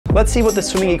Let's see what the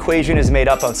swimming equation is made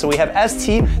up of. So we have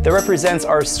ST that represents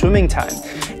our swimming time.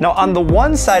 Now on the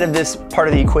one side of this part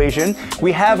of the equation,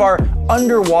 we have our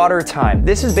underwater time.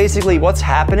 This is basically what's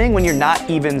happening when you're not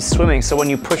even swimming, so when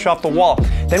you push off the wall.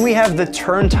 Then we have the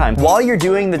turn time. While you're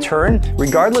doing the turn,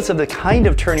 regardless of the kind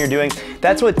of turn you're doing,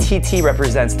 that's what TT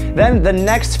represents. Then the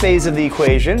next phase of the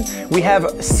equation, we have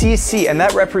CC, and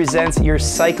that represents your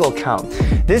cycle count.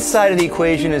 This side of the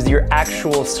equation is your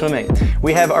actual swimming.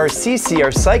 We have our CC,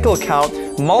 our cycle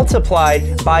count,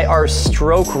 multiplied by our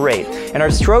stroke rate. And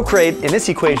our stroke rate in this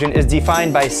equation is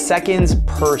defined by seconds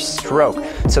per stroke.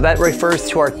 So that refers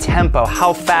to our tempo,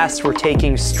 how fast we're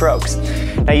taking strokes.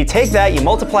 Now you take that, you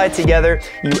multiply it together,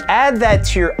 you add that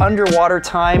to your underwater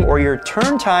time or your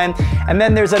turn time, and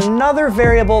then there's another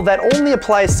variable that only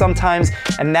applies sometimes,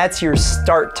 and that's your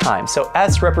start time. So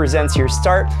S represents your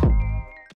start,